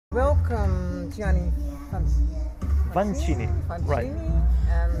Welcome, Gianni Vancini. Right.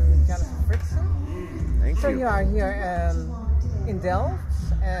 And Gianni Fritzen. Thank you. So you are here in Delft.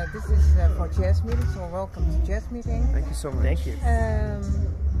 This is for Jazzmeeting, so welcome to Jazzmeeting. Thank you so much. Thank you.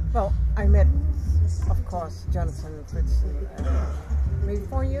 Well, I met, of course, Jonathan Fritzen maybe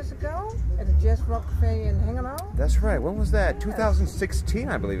 4 years ago at a Jazz Rock Cafe in Hengelo. That's right. When was that? 2016,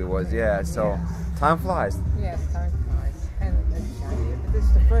 I believe it was. Yeah. So time flies. Yes, time flies. And this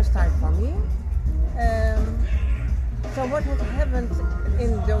is the first time for me. So what has happened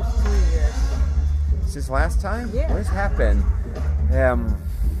in those 2 years? Since last time? Yeah. What has happened?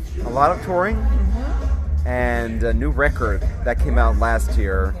 A lot of touring and a new record that came out last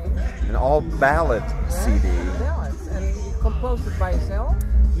year. An all ballad CD. Ballads. And you composed it by yourself?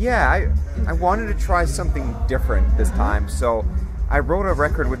 Yeah, I wanted to try something different this time. So I wrote a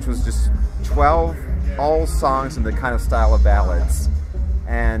record which was just 12 all songs in the kind of style of ballads.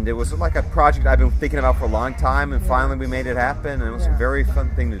 And it was like a project I've been thinking about for a long time, and finally we made it happen, and it was a very fun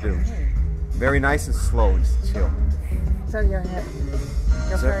thing to do. Very nice and slow, just chill. So you're happy.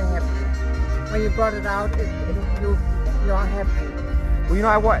 You're very happy. When you brought it out, you are happy. Well, you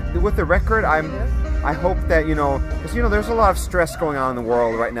know, with the record, I hope that, because there's a lot of stress going on in the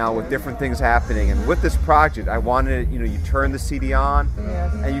world right now with different things happening, and with this project, I wanted, you turn the CD on,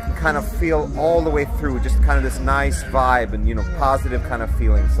 and you can kind of feel all the way through, just kind of this nice vibe and positive kind of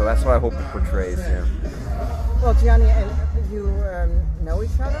feeling. So that's what I hope it portrays. Yeah. Well, Gianni and you know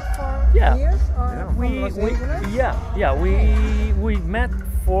each other for years, or we met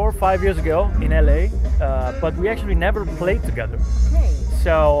 4 or 5 years ago in LA, but we actually never played together. Okay.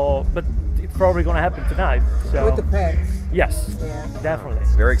 So, but it's probably going to happen tonight. So with the pets. Yes, definitely.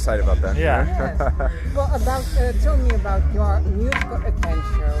 Very excited about that. Yeah. Yes. Well, tell me about your musical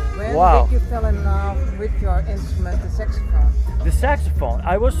adventure. When did you fall in love with your instrument, the saxophone? The saxophone.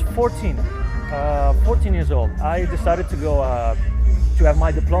 I was 14 years old. I decided to go to have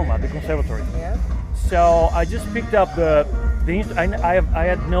my diploma at the conservatory. Yes. So I just picked up I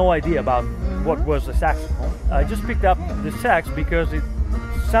had no idea about what was a saxophone. I just picked up the sax because it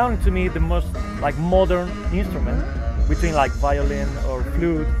sounded to me the most modern instrument between violin or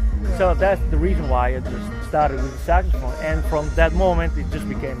flute. So that's the reason why I just started with the saxophone, and from that moment it just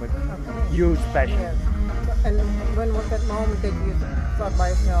became a huge passion. Yes. And when was that moment that you thought by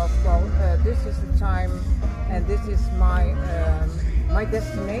yourself, well, this is the time and this is my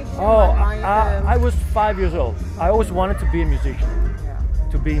destination? I was 5 years old. I always wanted to be a musician,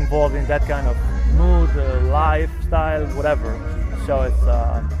 to be involved in that kind of mood, lifestyle, whatever. So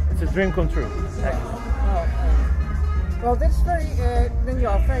it's a dream come true, actually. Well, that's then you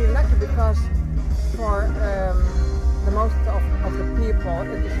are very lucky, because for the most of the people,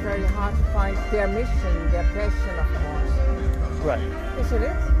 it is very hard to find their mission, their passion, of course. Right. Isn't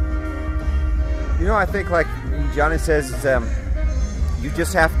it? I think like Gianni says, you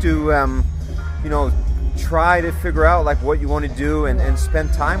just have to, try to figure out what you want to do and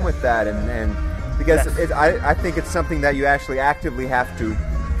spend time with that, and because I think it's something that you actually actively have to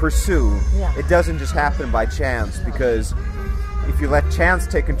pursue. Yeah. It doesn't just happen by chance, because if you let chance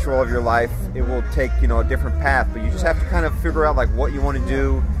take control of your life, it will take a different path. But you just have to kind of figure out what you want to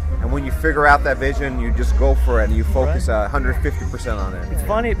do, and when you figure out that vision, you just go for it and you focus 150% on it. It's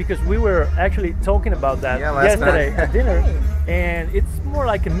funny because we were actually talking about that yesterday at dinner, and it's more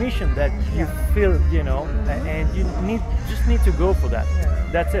like a mission that you feel, and you just need to go for that.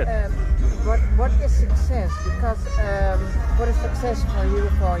 That's it. What is success? Because what is success for you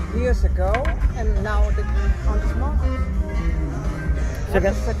for years ago and now on this moment? What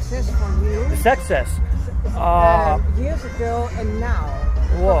is success for you? Success. Years ago and now.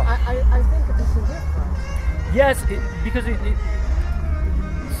 Whoa. I think it is a difference. Yes, because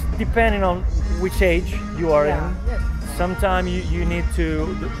it's depending on which age you are in. Yes. Sometimes you need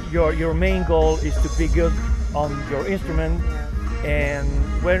to, your main goal is to be good on your instrument, and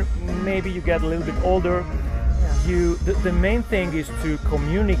when maybe you get a little bit older, the main thing is to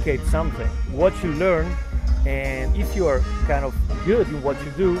communicate something, what you learn, and if you are kind of good in what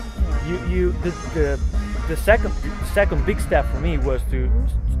you do, the second big step for me was to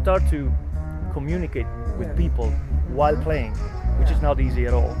start to communicate with people while playing, which is not easy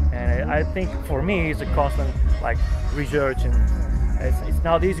at all. And I think for me it's a constant research, and it's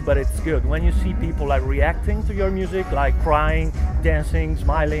not easy, but it's good when you see people reacting to your music, crying, dancing,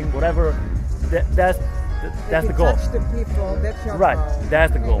 smiling, whatever. That's the goal. Touch the people. That's your right. goal.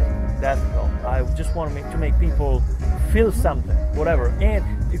 That's the goal. That's the goal. I just want to make people feel something, whatever. And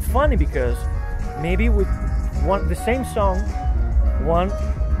it's funny because maybe with the same song, one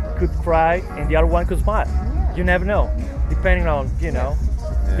could cry and the other one could smile. You never know, depending on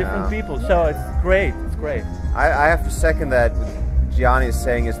different people. So it's great. It's great. I have to second that what Gianni is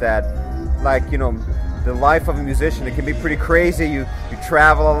saying, is that, like, you know, the life of a musician, it can be pretty crazy. You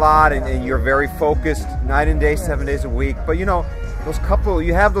travel a lot and you're very focused night and day, 7 days a week. But you know,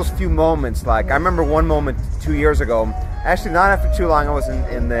 you have those few moments. Like I remember one moment 2 years ago. Actually, not after too long. I was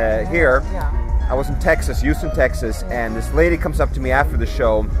here. I was in Texas, Houston, Texas, and this lady comes up to me after the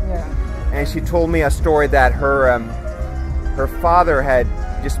show, and she told me a story that her father had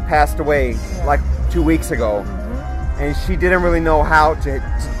just passed away like 2 weeks ago. And she didn't really know how to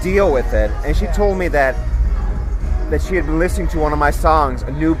deal with it. And she told me that she had been listening to one of my songs,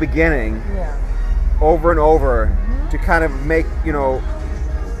 A New Beginning, over and over to kind of make, you know,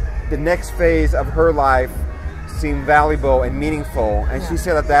 the next phase of her life seem valuable and meaningful. And she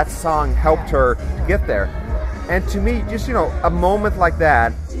said that that song helped her to get there. And to me, just, you know, a moment like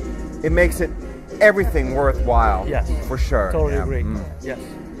that, it makes it everything worthwhile. Yes. For sure. Totally agree. Yes.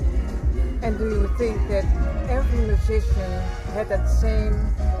 And do you think that every musician had that same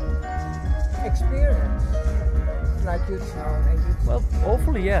experience, like you, John? Well,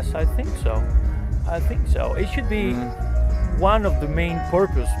 hopefully, yes. I think so. I think so. It should be one of the main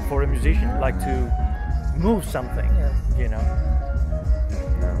purpose for a musician, like to move something. You know.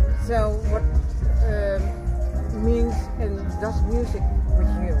 So, what means and does music with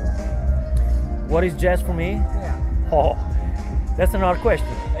you? What is jazz for me? Yeah. Oh. That's another question.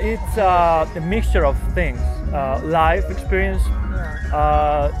 It's a mixture of things. Live experience.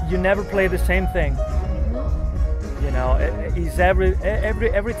 You never play the same thing. You know, it's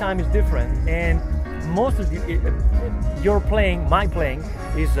every time is different, and most of your playing, my playing,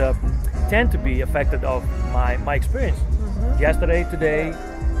 is tend to be affected of my experience. Yesterday, today,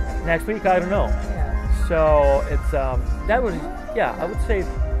 next week, I don't know. So it's that was I would say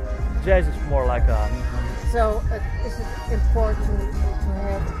jazz is more like a. So is it important to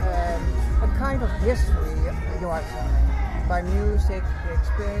have a kind of history you are telling by music, the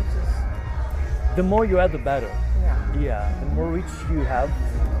experiences? The more you have, the better. Yeah. The more reach you have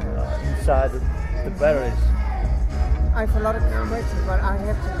inside, the better it is. I have a lot of questions, but I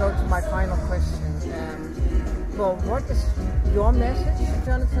have to go to my final question. Well, what is your message,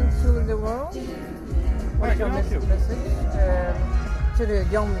 Jonathan, to the world? What's your message to the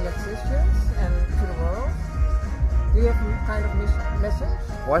young musicians and to the world? Do you have a kind of message?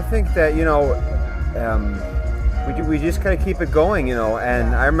 Well, I think that, you know, we just kind of keep it going, you know.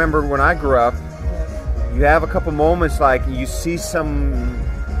 And I remember when I grew up, you have a couple moments like you see some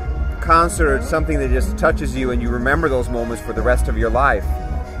concert or something that just touches you, and you remember those moments for the rest of your life.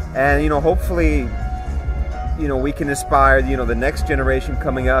 And, you know, hopefully, you know, we can inspire, you know, the next generation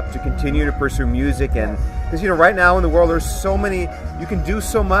coming up to continue to pursue music. And because, you know, right now in the world there's so many, you can do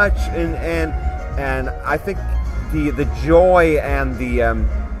so much, and I think the joy and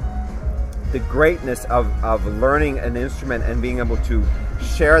the greatness of learning an instrument and being able to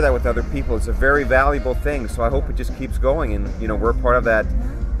share that with other people is a very valuable thing. So I hope it just keeps going, and, you know, we're part of that,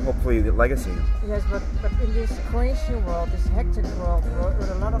 hopefully, the legacy. Yes, but in this crazy world, this hectic world with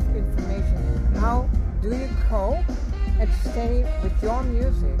a lot of information, how do you cope and stay with your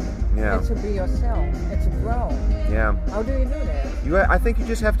music and to be yourself and to grow? Yeah. How do you do that? I think you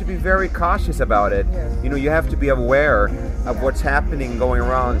just have to be very cautious about it. Yes. You know, you have to be aware of what's happening, going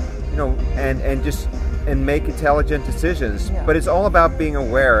around, you know, and make intelligent decisions. Yeah. But it's all about being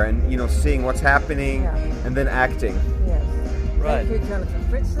aware and, you know, seeing what's happening and then acting. Yes. Right. Thank you, Jonathan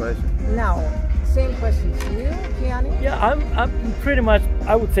Fritzen. Pleasure. Now, same question to you, Gianni. Yeah, I'm pretty much,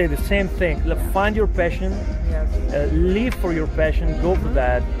 I would say the same thing. Find your passion, live for your passion, go for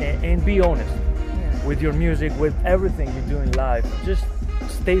that, and be honest with your music, with everything you do in life. Just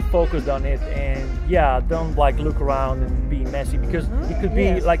stay focused on it, and don't like look around and be messy, because it could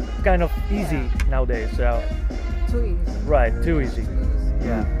be like kind of easy nowadays. So too easy. Right, too easy.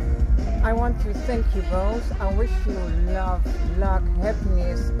 Yeah. I want to thank you both. I wish you love, luck,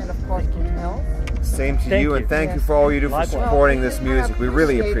 happiness, and of course good health. Same to you, and thank you for all you do for supporting this music. We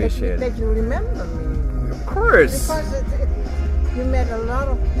really appreciate it. That you remember me. Of course. Because you met a lot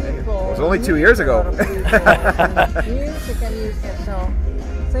of people. It was only 2 years ago. Music and music. So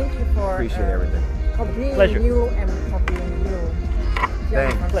thank you for appreciate everything. For being Pleasure. you and for being you.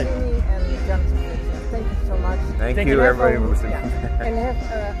 Gianni Vancini and Jonathan Fritzen. Thank you so much. Thank you, everybody, for listening. And have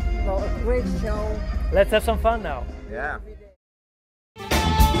a great show. Let's have some fun now. Yeah.